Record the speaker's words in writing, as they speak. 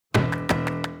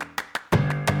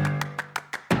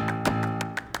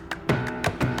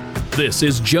This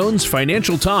is Jones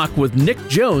Financial Talk with Nick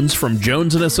Jones from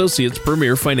Jones & Associates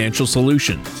Premier Financial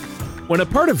Solutions. When a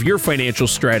part of your financial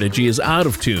strategy is out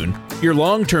of tune, your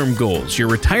long-term goals, your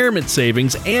retirement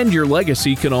savings, and your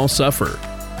legacy can all suffer.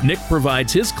 Nick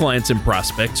provides his clients and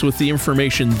prospects with the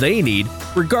information they need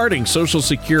regarding Social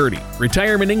Security,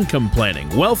 retirement income planning,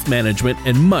 wealth management,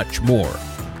 and much more.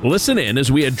 Listen in as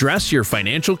we address your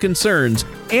financial concerns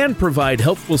and provide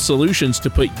helpful solutions to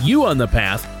put you on the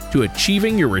path to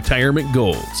achieving your retirement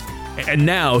goals. And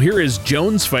now, here is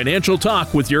Jones Financial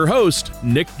Talk with your host,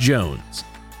 Nick Jones.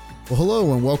 Well,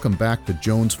 hello and welcome back to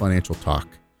Jones Financial Talk.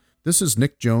 This is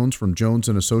Nick Jones from Jones &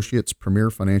 Associates Premier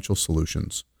Financial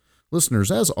Solutions. Listeners,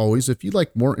 as always, if you'd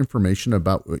like more information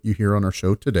about what you hear on our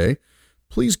show today,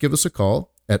 please give us a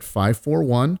call at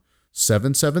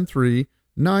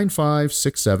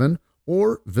 541-773-9567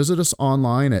 or visit us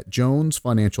online at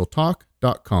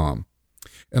jonesfinancialtalk.com.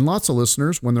 And lots of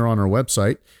listeners, when they're on our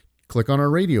website, click on our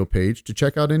radio page to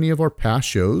check out any of our past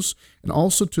shows and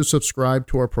also to subscribe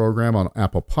to our program on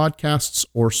Apple Podcasts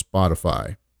or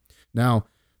Spotify. Now,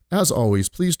 as always,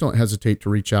 please don't hesitate to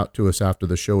reach out to us after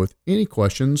the show with any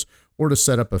questions or to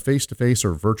set up a face-to-face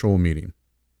or virtual meeting.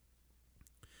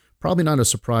 Probably not a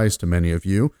surprise to many of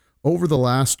you, over the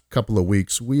last couple of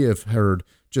weeks, we have heard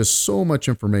just so much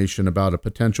information about a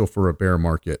potential for a bear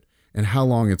market and how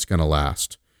long it's going to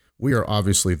last. We are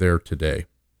obviously there today.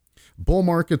 Bull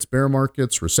markets, bear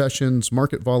markets, recessions,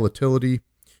 market volatility.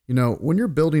 You know, when you're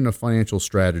building a financial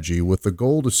strategy with the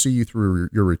goal to see you through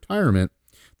your retirement,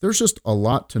 there's just a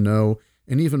lot to know.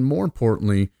 And even more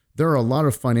importantly, there are a lot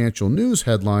of financial news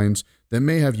headlines that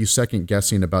may have you second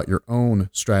guessing about your own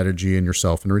strategy and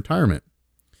yourself in retirement.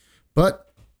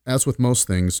 But as with most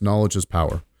things, knowledge is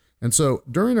power. And so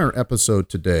during our episode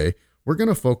today, we're going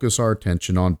to focus our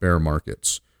attention on bear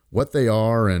markets, what they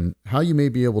are and how you may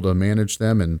be able to manage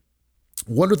them, and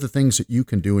what are the things that you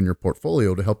can do in your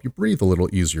portfolio to help you breathe a little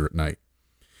easier at night.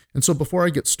 And so before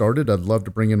I get started, I'd love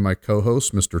to bring in my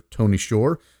co-host, Mr. Tony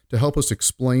Shore, to help us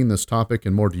explain this topic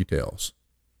in more details.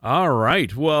 All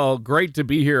right. Well, great to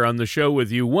be here on the show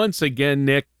with you once again,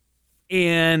 Nick.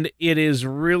 And it is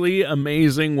really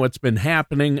amazing what's been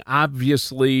happening,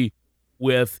 obviously,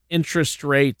 with interest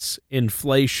rates,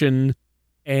 inflation,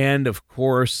 and, of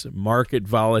course, market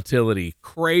volatility.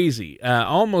 Crazy.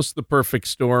 Almost the perfect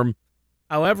storm.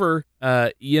 However,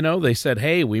 they said,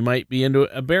 hey, we might be into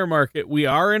a bear market. We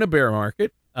are in a bear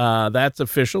market. That's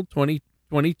official.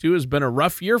 2022 has been a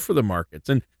rough year for the markets.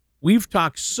 And we've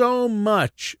talked so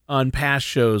much on past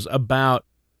shows about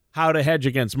how to hedge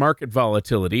against market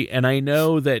volatility. And I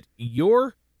know that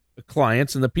your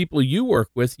clients and the people you work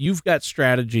with, you've got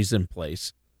strategies in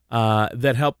place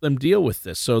that help them deal with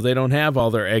this so they don't have all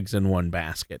their eggs in one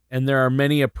basket. And there are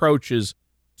many approaches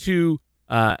to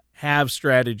have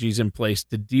strategies in place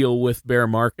to deal with bear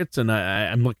markets. And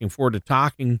I'm looking forward to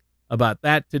talking about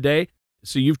that today.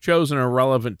 So you've chosen a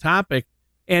relevant topic.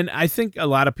 And I think a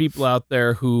lot of people out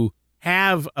there who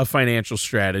have a financial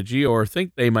strategy or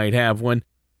think they might have one,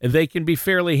 they can be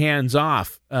fairly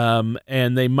hands-off,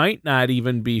 and they might not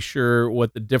even be sure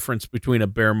what the difference between a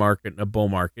bear market and a bull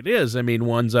market is. I mean,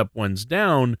 one's up, one's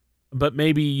down, but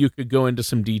maybe you could go into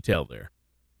some detail there.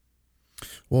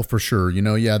 Well, for sure.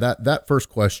 That first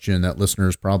question that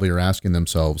listeners probably are asking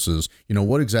themselves is,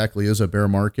 what exactly is a bear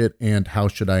market and how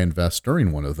should I invest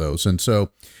during one of those? And so,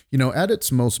 at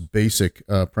its most basic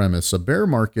premise, a bear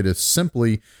market is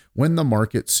simply when the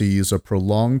market sees a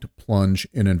prolonged plunge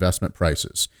in investment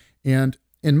prices. And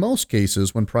in most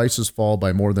cases, when prices fall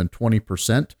by more than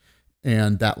 20%,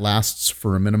 and that lasts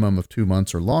for a minimum of 2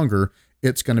 months or longer,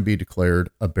 it's going to be declared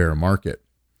a bear market.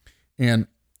 And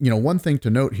one thing to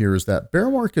note here is that bear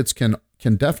markets can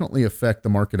definitely affect the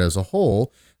market as a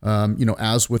whole,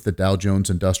 as with the Dow Jones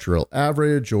Industrial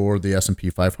Average or the S&P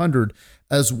 500,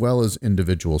 as well as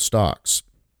individual stocks.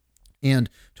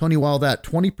 And Tony, while that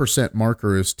 20%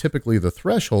 marker is typically the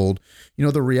threshold,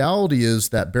 the reality is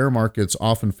that bear markets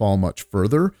often fall much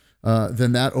further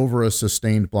than that over a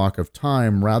sustained block of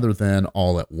time rather than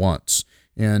all at once.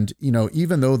 And,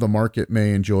 even though the market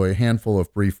may enjoy a handful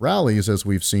of brief rallies, as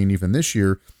we've seen even this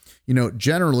year,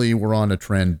 generally we're on a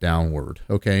trend downward.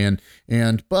 Okay.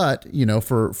 But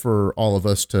for all of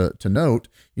us to note,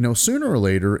 sooner or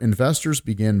later, investors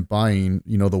begin buying,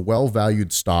 the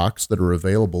well-valued stocks that are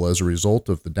available as a result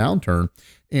of the downturn.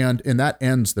 And that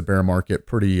ends the bear market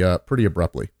pretty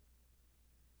abruptly.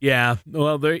 Yeah.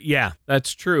 Well,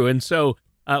 that's true. And so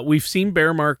we've seen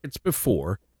bear markets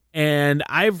before. And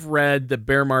I've read that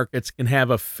bear markets can have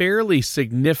a fairly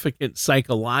significant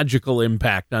psychological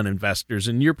impact on investors.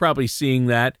 And you're probably seeing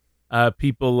that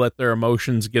people let their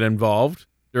emotions get involved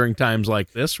during times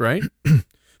like this, right?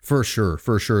 For sure,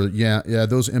 for sure. Yeah, yeah,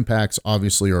 those impacts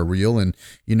obviously are real. And,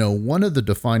 one of the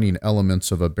defining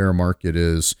elements of a bear market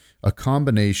is a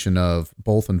combination of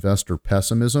both investor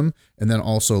pessimism and then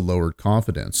also lowered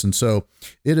confidence. And so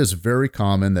it is very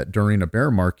common that during a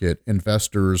bear market,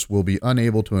 investors will be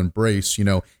unable to embrace,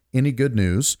 any good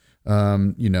news,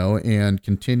 and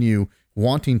continue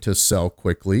wanting to sell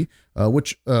quickly,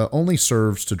 which only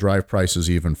serves to drive prices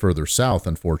even further south,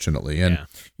 unfortunately. And,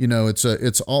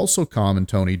 it's also common,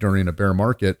 Tony, during a bear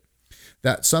market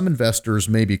that some investors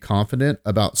may be confident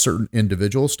about certain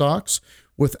individual stocks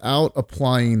without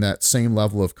applying that same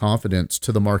level of confidence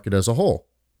to the market as a whole.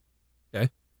 Okay.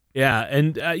 Yeah.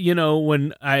 And,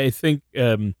 when I think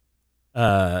when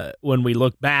we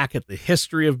look back at the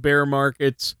history of bear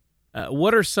markets,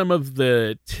 what are some of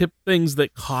the things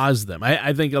that cause them?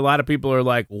 I think a lot of people are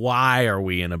like, why are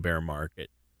we in a bear market?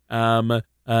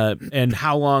 And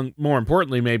how long, more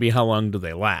importantly, maybe how long do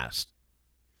they last?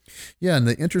 Yeah. And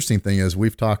the interesting thing is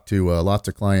we've talked to lots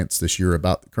of clients this year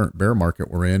about the current bear market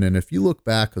we're in. And if you look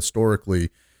back historically,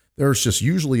 there's just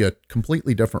usually a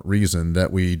completely different reason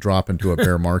that we drop into a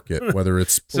bear market, whether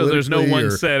it's so there's no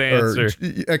one set answer,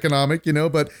 or economic,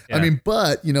 but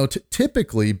yeah.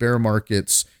 Typically bear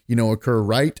markets, occur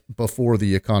right before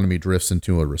the economy drifts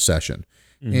into a recession.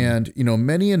 Mm-hmm. And,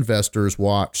 many investors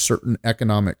watch certain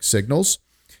economic signals.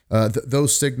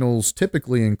 Those signals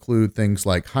typically include things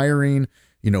like hiring,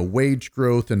 wage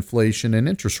growth, inflation, and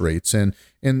interest rates. And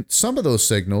some of those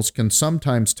signals can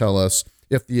sometimes tell us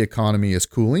if the economy is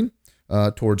cooling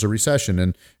towards a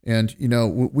recession. And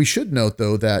we should note,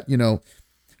 though, that,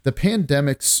 the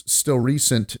pandemic's still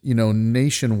recent,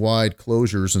 nationwide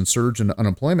closures and surge in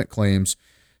unemployment claims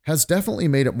has definitely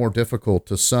made it more difficult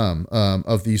to some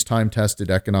of these time-tested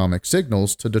economic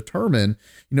signals to determine,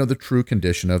 the true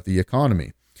condition of the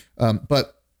economy.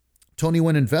 But Tony,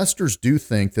 when investors do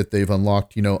think that they've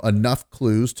unlocked, enough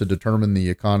clues to determine the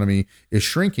economy is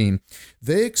shrinking,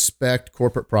 they expect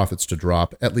corporate profits to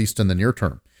drop, at least in the near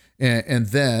term. And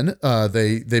then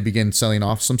they begin selling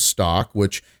off some stock,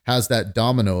 which has that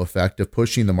domino effect of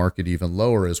pushing the market even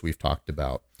lower, as we've talked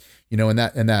about. And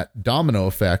that domino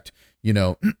effect,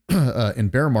 in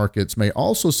bear markets may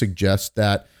also suggest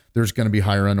that there's going to be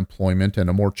higher unemployment and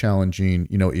a more challenging,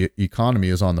 economy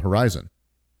is on the horizon.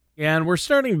 Yeah, and we're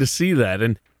starting to see that.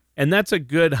 And that's a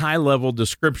good high-level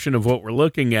description of what we're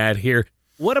looking at here.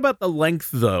 What about the length,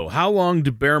 though? How long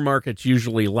do bear markets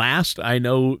usually last? I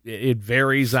know it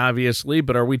varies, obviously,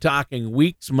 but are we talking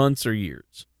weeks, months, or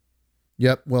years?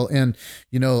 Yep. Well, and,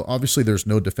 obviously there's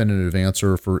no definitive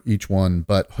answer for each one,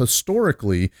 but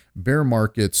historically, bear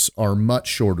markets are much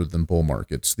shorter than bull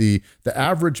markets. The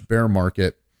average bear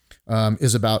market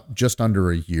is about just under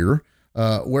a year.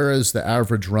 Whereas the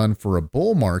average run for a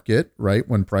bull market, right,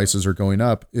 when prices are going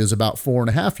up, is about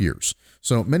 4.5 years.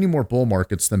 So many more bull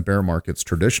markets than bear markets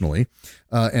traditionally,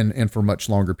 and for much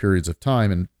longer periods of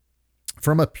time. And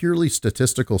from a purely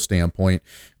statistical standpoint,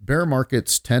 bear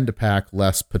markets tend to pack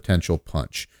less potential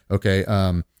punch. Okay.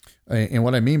 And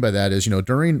what I mean by that is,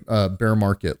 during a bear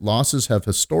market, losses have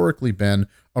historically been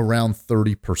around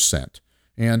 30%.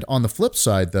 And on the flip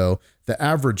side, though, the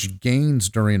average gains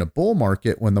during a bull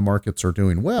market when the markets are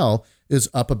doing well is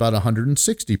up about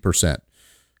 160%.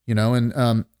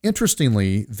 And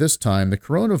interestingly, this time, the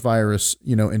coronavirus,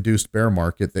 induced bear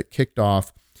market that kicked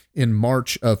off in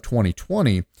March of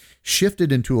 2020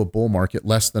 shifted into a bull market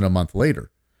less than a month later.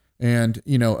 And,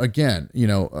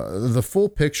 the full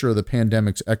picture of the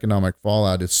pandemic's economic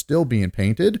fallout is still being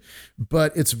painted,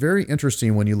 but it's very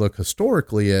interesting when you look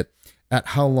historically at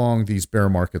how long these bear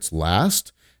markets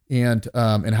last and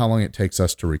how long it takes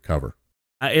us to recover.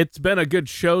 It's been a good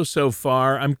show so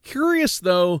far. I'm curious,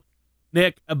 though,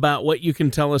 Nick, about what you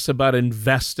can tell us about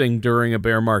investing during a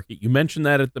bear market. You mentioned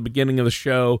that at the beginning of the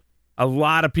show. A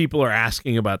lot of people are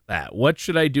asking about that. What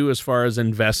should I do as far as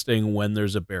investing when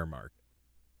there's a bear market?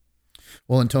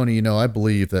 Well, and Tony, I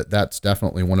believe that that's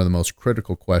definitely one of the most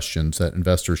critical questions that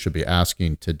investors should be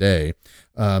asking today.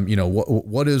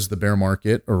 What is the bear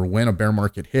market, or when a bear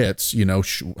market hits,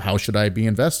 how should I be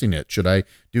investing it? Should I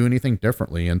do anything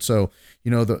differently? And so,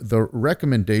 the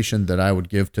recommendation that I would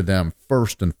give to them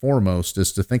first and foremost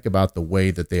is to think about the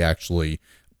way that they actually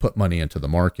put money into the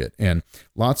market. And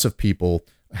lots of people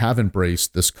have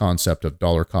embraced this concept of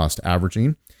dollar cost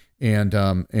averaging. And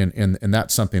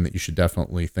that's something that you should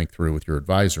definitely think through with your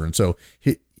advisor. And so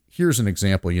here's an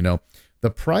example. The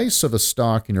price of a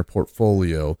stock in your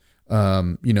portfolio,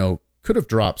 could have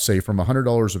dropped, say, from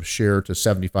 $100 a share to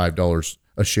 $75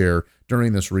 a share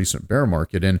during this recent bear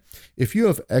market. And if you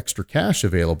have extra cash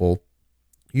available,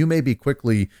 you may be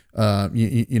quickly,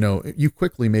 you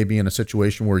quickly may be in a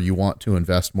situation where you want to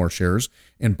invest more shares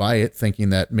and buy it thinking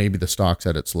that maybe the stock's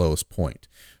at its lowest point.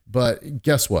 But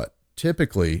guess what?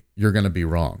 Typically, you're going to be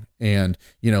wrong. And,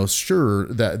 sure,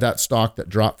 that stock that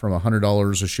dropped from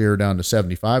 $100 a share down to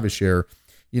 75 a share,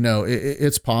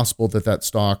 it's possible that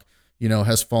stock,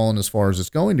 has fallen as far as it's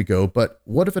going to go. But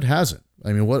what if it hasn't?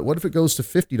 I mean, what if it goes to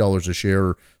 $50 a share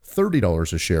or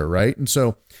 $30 a share, right? And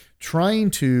so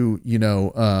trying to,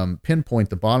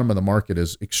 pinpoint the bottom of the market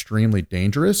is extremely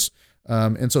dangerous.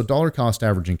 And so dollar cost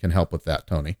averaging can help with that,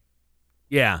 Tony.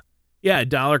 Yeah. Yeah.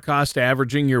 Dollar cost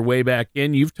averaging your way back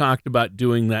in. You've talked about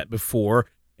doing that before,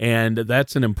 and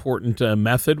that's an important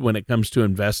method when it comes to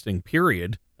investing,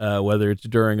 period, whether it's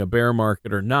during a bear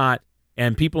market or not.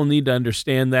 And people need to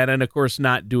understand that, and of course,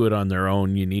 not do it on their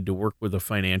own. You need to work with a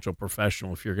financial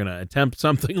professional if you're going to attempt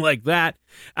something like that.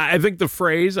 I think the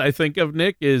phrase I think of,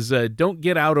 Nick, is don't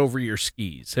get out over your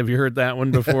skis. Have you heard that one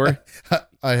before?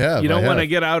 I have. You don't want to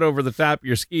get out over the top of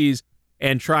your skis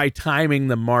and try timing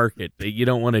the market. You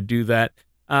don't want to do that.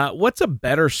 What's a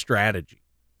better strategy?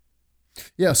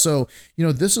 Yeah, so,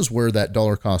 this is where that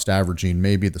dollar cost averaging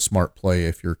may be the smart play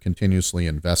if you're continuously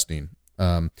investing.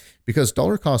 Because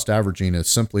dollar cost averaging is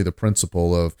simply the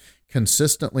principle of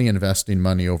consistently investing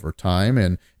money over time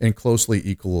and in closely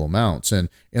equal amounts. And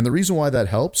the reason why that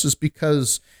helps is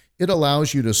because it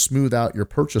allows you to smooth out your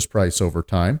purchase price over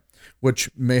time, which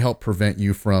may help prevent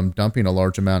you from dumping a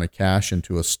large amount of cash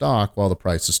into a stock while the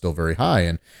price is still very high.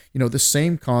 And, the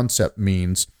same concept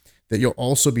means that you'll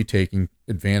also be taking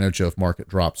advantage of market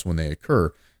drops when they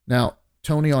occur. Now,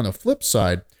 Tony, on the flip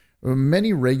side,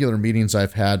 many regular meetings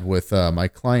I've had with my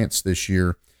clients this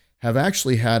year have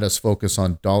actually had us focus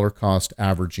on dollar cost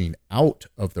averaging out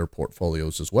of their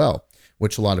portfolios as well,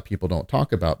 which a lot of people don't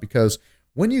talk about, because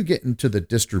when you get into the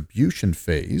distribution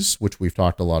phase, which we've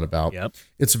talked a lot about,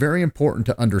 It's very important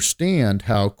to understand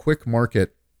how quick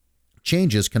market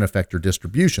changes can affect your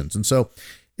distributions. And so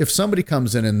if somebody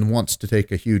comes in and wants to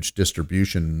take a huge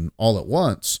distribution all at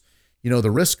once, the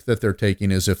risk that they're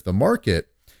taking is if the market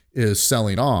is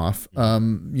selling off,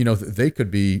 they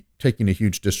could be taking a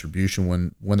huge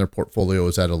distribution when their portfolio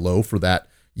is at a low for that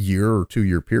year or 2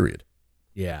 year period.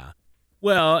 Yeah.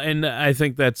 Well, and I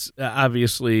think that's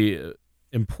obviously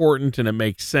important and it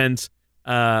makes sense.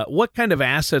 What kind of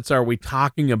assets are we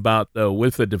talking about, though,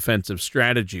 with a defensive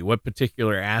strategy? What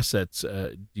particular assets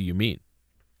do you mean?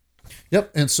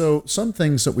 Yep. And so some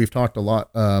things that we've talked a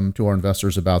lot to our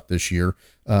investors about this year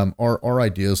are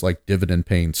ideas like dividend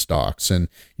paying stocks. And,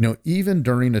 even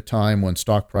during a time when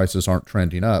stock prices aren't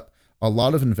trending up, a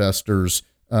lot of investors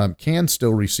can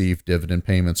still receive dividend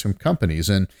payments from companies.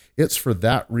 And it's for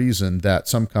that reason that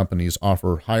some companies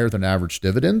offer higher than average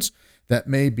dividends that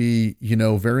may be,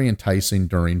 very enticing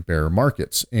during bear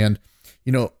markets. And,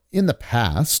 in the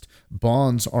past,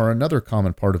 bonds are another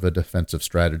common part of a defensive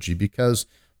strategy because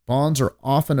bonds are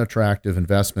often attractive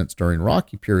investments during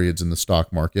rocky periods in the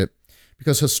stock market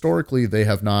because historically they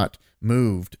have not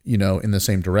moved, in the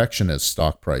same direction as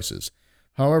stock prices.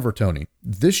 However, Tony,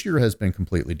 this year has been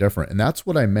completely different. And that's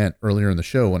what I meant earlier in the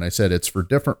show when I said it's for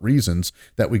different reasons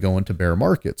that we go into bear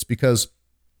markets, because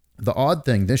the odd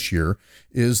thing this year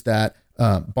is that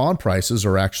bond prices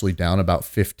are actually down about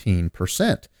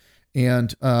 15%.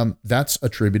 And that's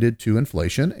attributed to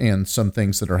inflation and some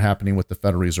things that are happening with the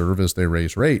Federal Reserve as they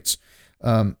raise rates.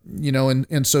 And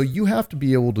so you have to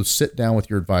be able to sit down with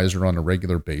your advisor on a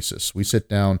regular basis. We sit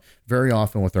down very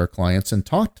often with our clients and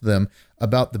talk to them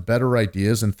about the better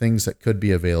ideas and things that could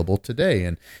be available today.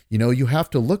 And, you have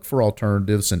to look for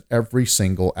alternatives in every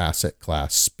single asset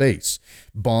class space.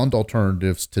 Bond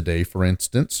alternatives today, for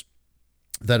instance,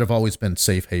 that have always been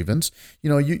safe havens.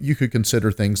 You could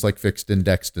consider things like fixed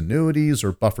indexed annuities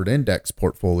or buffered index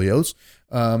portfolios.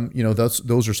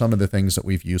 Those are some of the things that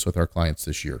we've used with our clients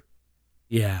this year.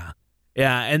 Yeah.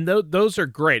 Yeah. And those are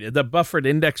great. The buffered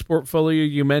index portfolio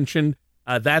you mentioned,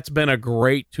 that's been a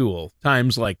great tool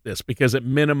times like this because it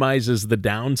minimizes the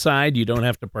downside. You don't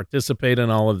have to participate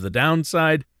in all of the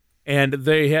downside. And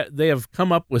they have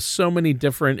come up with so many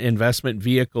different investment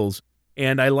vehicles.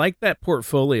 And I like that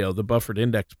portfolio, the buffered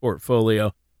index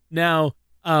portfolio. Now,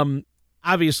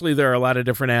 obviously, there are a lot of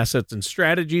different assets and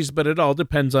strategies, but it all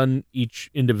depends on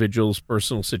each individual's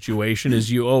personal situation,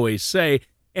 as you always say.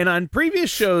 And on previous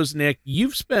shows, Nick,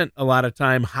 you've spent a lot of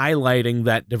time highlighting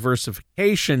that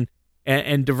diversification,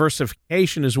 and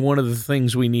diversification is one of the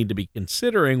things we need to be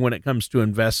considering when it comes to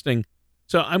investing.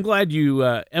 So I'm glad you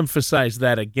emphasized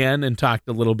that again and talked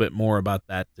a little bit more about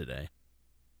that today.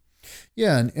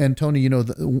 Yeah. And Tony,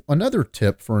 another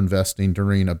tip for investing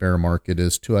during a bear market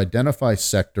is to identify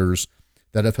sectors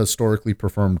that have historically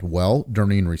performed well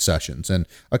during recessions. And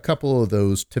a couple of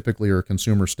those typically are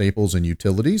consumer staples and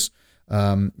utilities,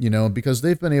 because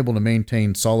they've been able to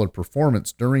maintain solid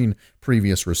performance during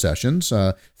previous recessions.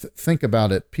 Think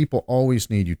about it. People always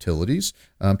need utilities.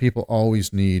 People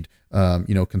always need,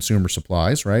 consumer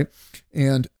supplies, right?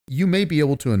 And you may be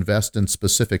able to invest in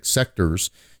specific sectors,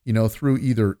 through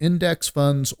either index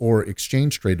funds or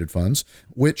exchange traded funds,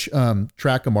 which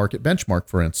track a market benchmark,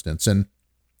 for instance. And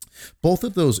both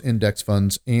of those index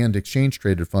funds and exchange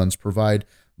traded funds provide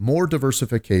more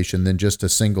diversification than just a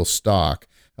single stock,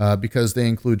 because they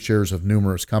include shares of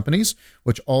numerous companies,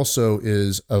 which also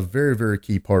is a very, very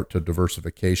key part to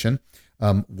diversification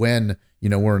when,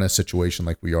 we're in a situation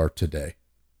like we are today,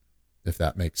 if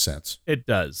that makes sense. It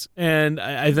does. And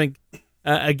I think,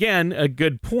 again, a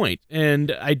good point. And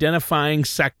identifying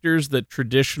sectors that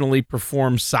traditionally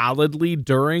perform solidly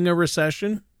during a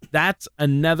recession, that's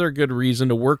another good reason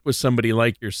to work with somebody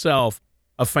like yourself,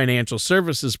 a financial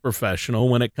services professional,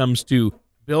 when it comes to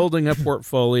building a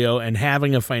portfolio and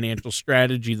having a financial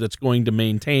strategy that's going to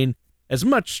maintain as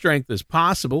much strength as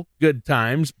possible, good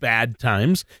times, bad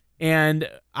times. And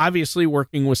obviously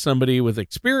working with somebody with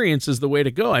experience is the way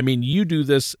to go. I mean, you do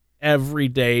this every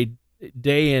day,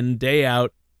 day in, day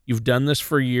out. You've done this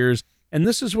for years, and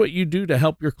this is what you do to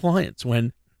help your clients.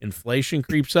 When inflation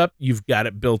creeps up, you've got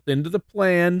it built into the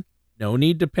plan. No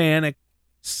need to panic.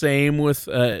 Same with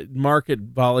market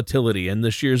volatility. And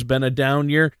this year's been a down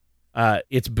year.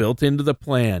 It's built into the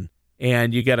plan,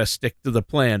 and you got to stick to the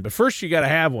plan. But first, you got to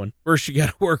have one. First, you got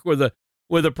to work with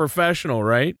a professional,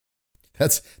 right?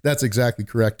 That's exactly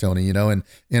correct, Tony. And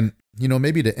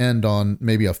maybe to end on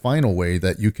maybe a final way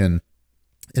that you can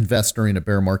invest during a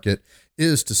bear market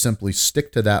is to simply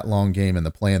stick to that long game and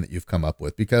the plan that you've come up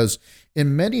with, because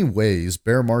in many ways,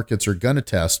 bear markets are going to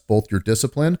test both your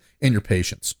discipline and your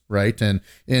patience, right? And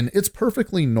it's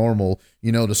perfectly normal,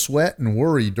 to sweat and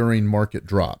worry during market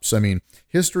drops. I mean,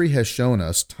 history has shown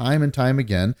us time and time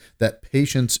again that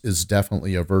patience is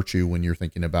definitely a virtue when you're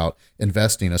thinking about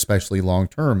investing, especially long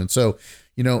term. And so,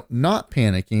 not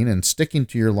panicking and sticking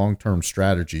to your long-term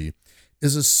strategy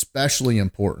is especially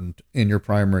important in your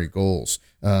primary goals,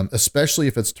 especially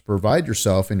if it's to provide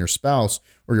yourself and your spouse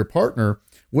or your partner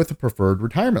with a preferred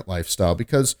retirement lifestyle.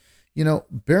 Because,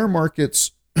 bear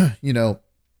markets,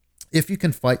 if you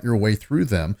can fight your way through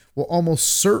them, will almost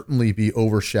certainly be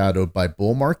overshadowed by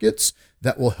bull markets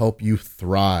that will help you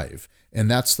thrive. And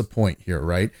that's the point here,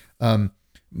 right?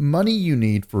 Money you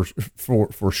need for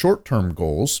short-term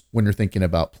goals when you're thinking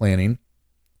about planning,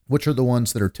 which are the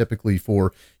ones that are typically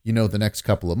for, the next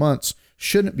couple of months,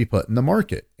 shouldn't be put in the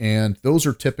market. And those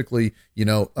are typically,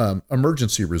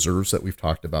 emergency reserves that we've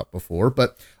talked about before.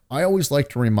 But I always like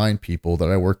to remind people that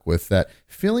I work with that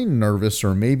feeling nervous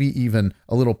or maybe even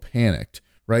a little panicked,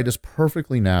 right, is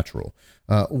perfectly natural.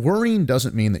 Worrying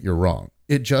doesn't mean that you're wrong.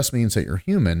 It just means that you're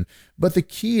human. But the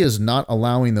key is not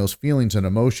allowing those feelings and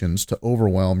emotions to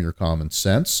overwhelm your common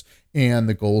sense and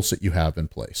the goals that you have in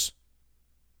place.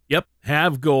 Yep,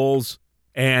 have goals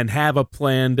and have a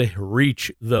plan to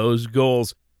reach those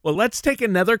goals. Well, let's take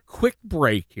another quick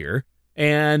break here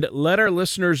and let our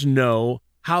listeners know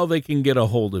how they can get a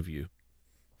hold of you.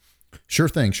 Sure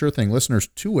thing. Listeners,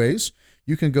 two ways.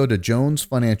 You can go to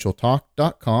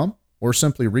jonesfinancialtalk.com or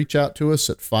simply reach out to us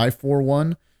at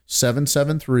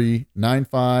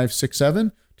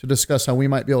 541-773-9567 to discuss how we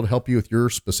might be able to help you with your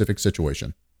specific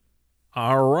situation.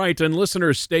 All right, and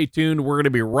listeners, stay tuned. We're going to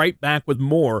be right back with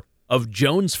more of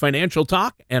Jones Financial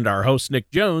Talk and our host, Nick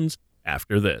Jones,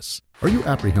 after this. Are you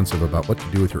apprehensive about what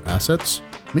to do with your assets?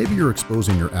 Maybe you're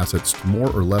exposing your assets to more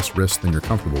or less risk than you're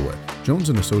comfortable with. Jones &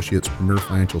 Associates Premier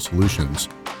Financial Solutions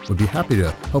would be happy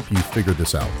to help you figure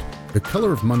this out. The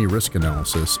Color of Money Risk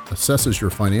Analysis assesses your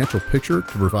financial picture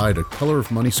to provide a color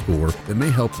of money score that may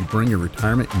help you bring your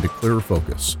retirement into clearer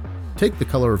focus. Take the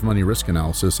Color of Money Risk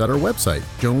Analysis at our website,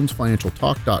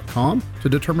 jonesfinancialtalk.com, to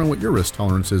determine what your risk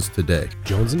tolerance is today.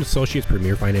 Jones & Associates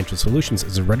Premier Financial Solutions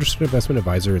is a registered investment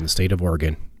advisor in the state of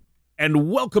Oregon. And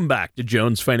welcome back to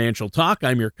Jones Financial Talk.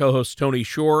 I'm your co-host, Tony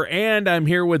Shore, and I'm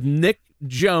here with Nick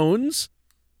Jones.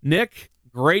 Nick,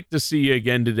 great to see you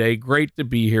again today. Great to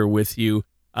be here with you.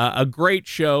 A great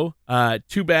show.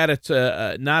 Too bad it's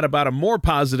not about a more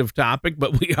positive topic,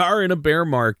 but we are in a bear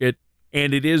market.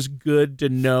 And it is good to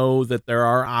know that there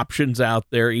are options out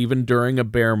there even during a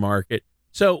bear market.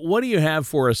 So what do you have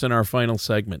for us in our final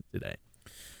segment today?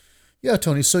 Yeah,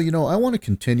 Tony. So, I want to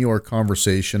continue our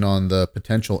conversation on the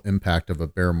potential impact of a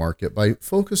bear market by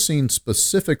focusing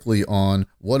specifically on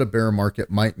what a bear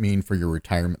market might mean for your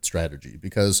retirement strategy,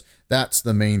 because that's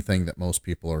the main thing that most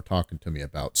people are talking to me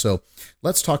about. So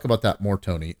let's talk about that more,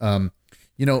 Tony.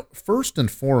 first and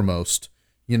foremost,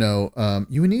 you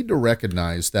need to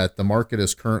recognize that the market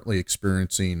is currently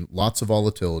experiencing lots of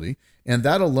volatility, and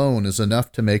that alone is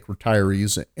enough to make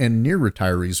retirees and near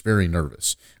retirees very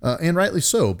nervous, and rightly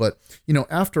so. But,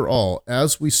 after all,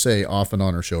 as we say often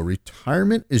on our show,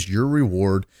 retirement is your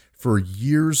reward for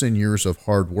years and years of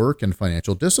hard work and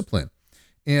financial discipline.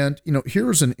 And,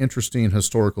 here's an interesting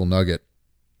historical nugget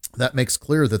that makes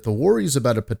clear that the worries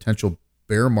about a potential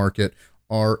bear market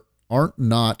aren't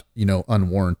not,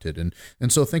 unwarranted.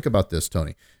 And so think about this,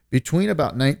 Tony. Between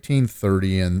about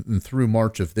 1930 and through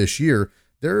March of this year,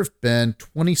 there have been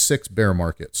 26 bear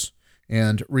markets.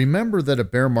 And remember that a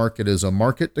bear market is a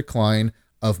market decline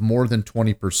of more than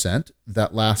 20%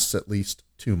 that lasts at least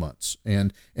 2 months.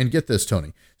 And get this,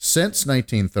 Tony, since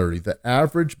 1930, the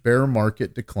average bear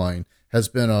market decline has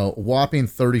been a whopping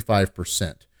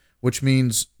 35%, which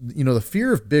means, the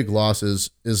fear of big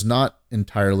losses is not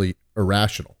entirely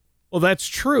irrational. Well, that's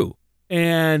true.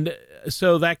 And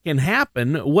so that can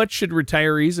happen. What should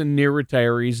retirees and near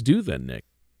retirees do then, Nick?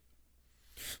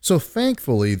 So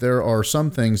thankfully, there are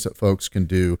some things that folks can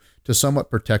do to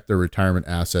somewhat protect their retirement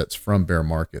assets from bear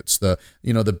markets. The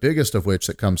biggest of which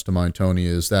that comes to mind, Tony,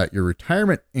 is that your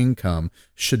retirement income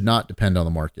should not depend on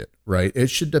the market, right? It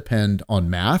should depend on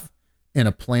math and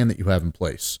a plan that you have in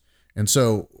place. And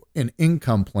so an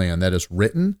income plan that is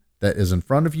written, that is in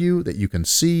front of you, that you can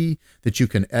see, that you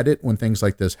can edit when things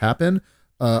like this happen,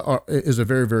 is a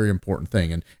very, very important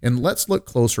thing. And let's look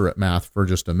closer at math for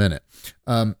just a minute.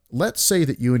 Let's say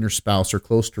that you and your spouse are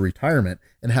close to retirement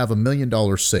and have $1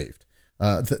 million saved.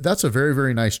 That's a very,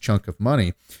 very nice chunk of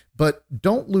money. But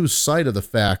don't lose sight of the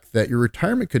fact that your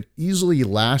retirement could easily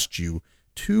last you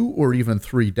 2 or even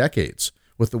 3 decades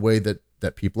with the way that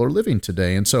people are living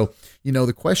today. And so,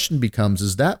 the question becomes,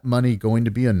 is that money going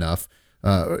to be enough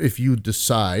if you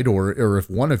decide, or if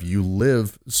one of you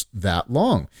lives that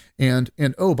long? And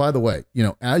oh, by the way,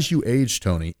 as you age,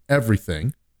 Tony,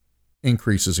 everything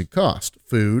increases in cost.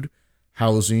 Food,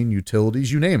 housing,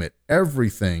 utilities, you name it.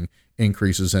 Everything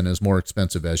increases and is more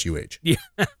expensive as you age. Yeah,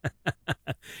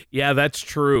 yeah, that's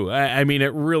true. I mean,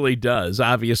 it really does,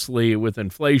 obviously, with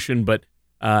inflation, but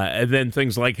and then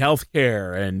things like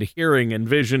healthcare and hearing and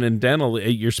vision and dental,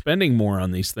 you're spending more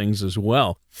on these things as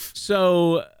well.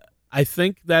 So I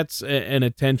think that's an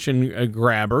attention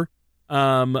grabber.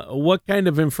 What kind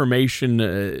of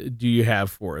information do you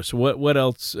have for us? What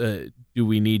else do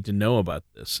we need to know about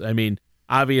this? I mean,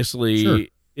 obviously, Sure.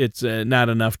 It's not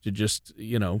enough to just,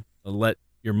 let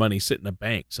your money sit in a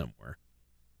bank somewhere.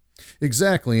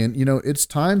 Exactly. And, it's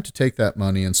time to take that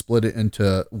money and split it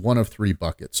into one of 3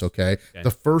 buckets. Okay.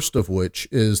 The first of which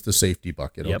is the safety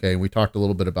bucket. Yep. Okay. And we talked a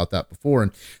little bit about that before.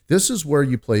 And this is where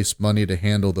you place money to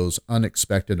handle those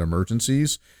unexpected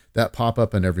emergencies that pop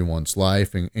up in everyone's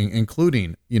life,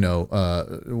 including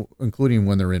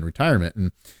when they're in retirement.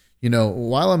 And,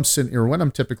 while I'm sitting, or when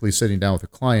I'm typically sitting down with a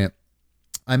client,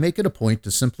 I make it a point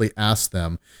to simply ask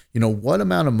them, what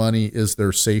amount of money is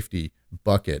their safety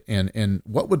bucket, and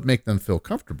what would make them feel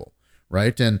comfortable,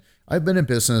 right? And I've been in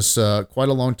business quite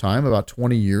a long time, about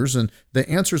 20 years, and the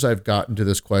answers I've gotten to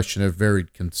this question have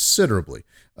varied considerably.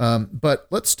 But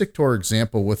let's stick to our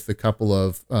example with the couple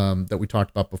of that we talked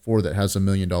about before that has $1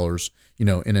 million,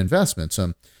 in investments.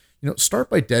 Start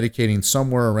by dedicating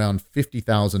somewhere around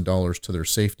 $50,000 to their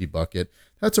safety bucket.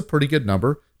 That's a pretty good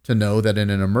number to know that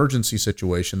in an emergency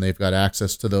situation, they've got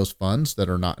access to those funds that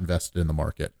are not invested in the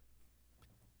market.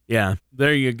 Yeah,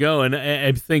 there you go. And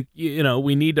I think,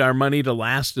 we need our money to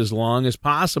last as long as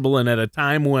possible. And at a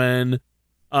time when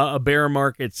a bear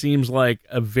market seems like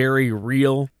a very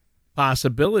real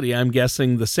possibility, I'm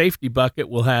guessing the safety bucket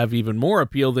will have even more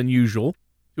appeal than usual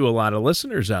to a lot of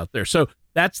listeners out there. So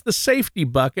that's the safety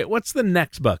bucket. What's the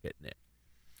next bucket, Nick?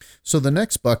 So the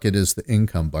next bucket is the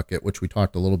income bucket, which we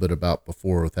talked a little bit about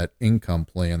before, with that income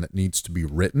plan that needs to be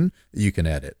written that you can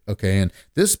edit. Okay. And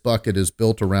this bucket is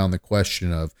built around the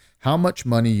question of how much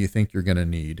money you think you're going to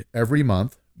need every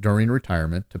month during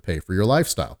retirement to pay for your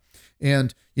lifestyle.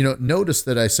 And, notice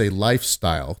that I say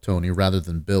lifestyle, Tony, rather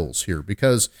than bills here,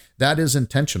 because that is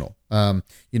intentional.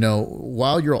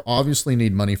 While you'll obviously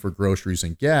need money for groceries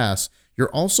and gas, you're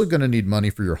also going to need money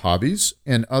for your hobbies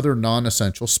and other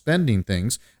non-essential spending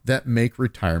things that make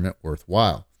retirement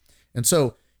worthwhile. And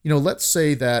so, let's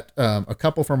say that a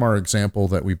couple from our example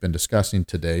that we've been discussing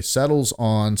today settles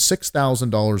on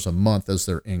 $6,000 a month as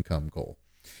their income goal.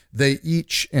 They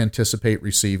each anticipate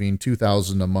receiving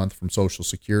 $2,000 a month from Social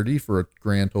Security for a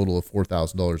grand total of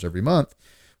 $4,000 every month.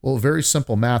 Well, very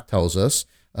simple math tells us,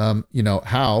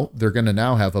 how they're going to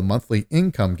now have a monthly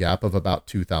income gap of about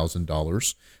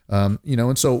 $2,000.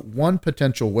 And so one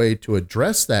potential way to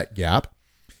address that gap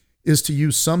is to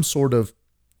use some sort of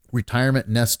retirement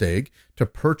nest egg to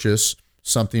purchase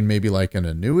something maybe like an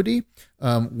annuity,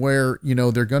 where,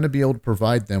 they're going to be able to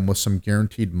provide them with some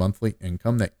guaranteed monthly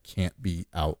income that can't be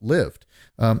outlived.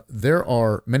 There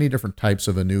are many different types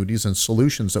of annuities and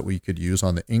solutions that we could use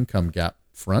on the income gap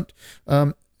front.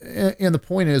 And the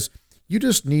point is, you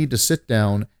just need to sit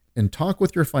down and talk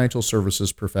with your financial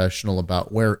services professional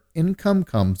about where income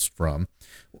comes from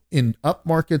in up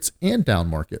markets and down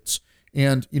markets.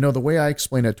 And, the way I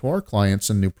explain it to our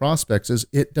clients and new prospects is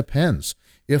it depends.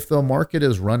 If the market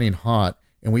is running hot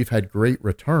and we've had great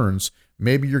returns,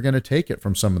 maybe you're going to take it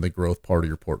from some of the growth part of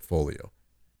your portfolio.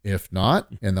 If not,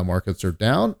 and the markets are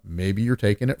down, maybe you're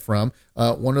taking it from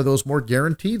one of those more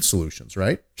guaranteed solutions,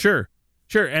 right? Sure.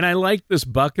 And I like this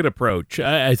bucket approach.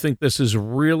 I think this is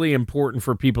really important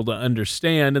for people to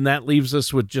understand, and that leaves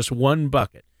us with just one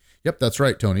bucket. Yep, that's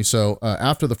right, Tony. So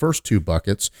after the first two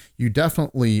buckets, you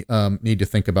definitely need to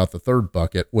think about the third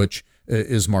bucket, which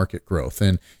is market growth.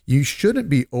 And you shouldn't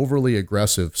be overly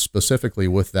aggressive specifically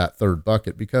with that third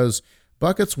bucket, because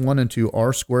buckets 1 and 2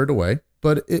 are squared away,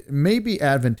 but it may be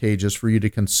advantageous for you to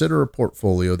consider a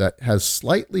portfolio that has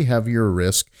slightly heavier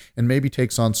risk and maybe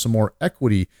takes on some more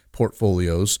equity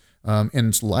portfolios and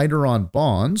it's lighter on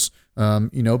bonds,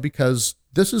 because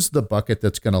this is the bucket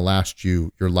that's going to last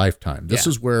you your lifetime. This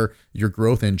is where your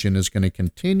growth engine is going to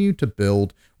continue to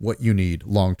build what you need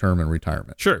long-term in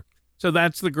retirement. Sure. So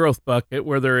that's the growth bucket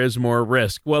where there is more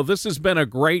risk. Well, this has been a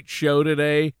great show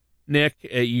today, Nick.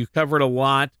 You covered a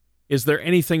lot. Is there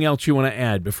anything else you want to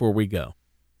add before we go?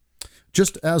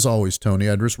 Just as always, Tony,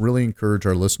 I'd just really encourage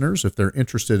our listeners, if they're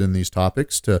interested in these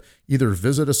topics, to either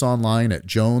visit us online at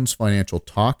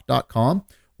jonesfinancialtalk.com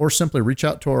or simply reach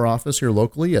out to our office here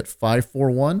locally at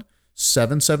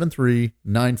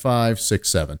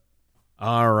 541-773-9567.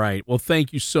 All right. Well,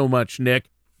 thank you so much, Nick.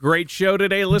 Great show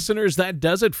today, listeners. That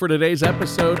does it for today's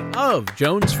episode of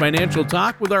Jones Financial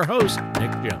Talk with our host,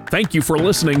 Nick Jones. Thank you for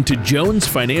listening to Jones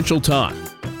Financial Talk.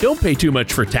 Don't pay too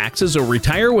much for taxes or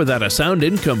retire without a sound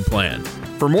income plan.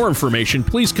 For more information,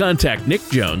 please contact Nick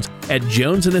Jones at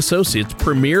Jones & Associates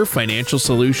Premier Financial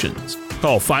Solutions.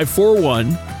 Call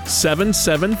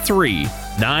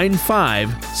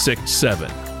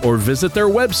 541-773-9567 or visit their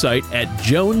website at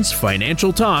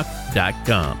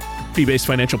jonesfinancialtalk.com. Fee-based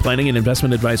financial planning and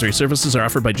investment advisory services are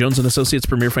offered by Jones & Associates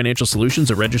Premier Financial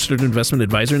Solutions, a registered investment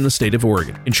advisor in the state of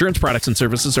Oregon. Insurance products and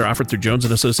services are offered through Jones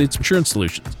 & Associates Insurance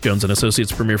Solutions. Jones &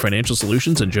 Associates Premier Financial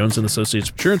Solutions and Jones & Associates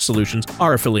Insurance Solutions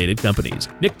are affiliated companies.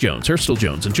 Nick Jones, Hurstel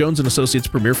Jones, and Jones & Associates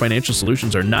Premier Financial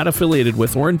Solutions are not affiliated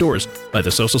with or endorsed by the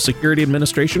Social Security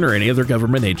Administration or any other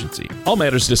government agency. All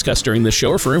matters discussed during this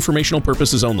show are for informational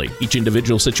purposes only. Each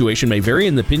individual situation may vary,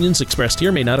 and the opinions expressed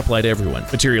here may not apply to everyone.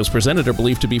 Materials presented are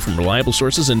believed to be from reliable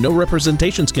sources, and no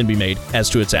representations can be made as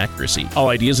to its accuracy. All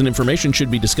ideas and information should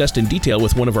be discussed in detail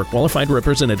with one of our qualified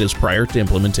representatives prior to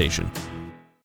implementation.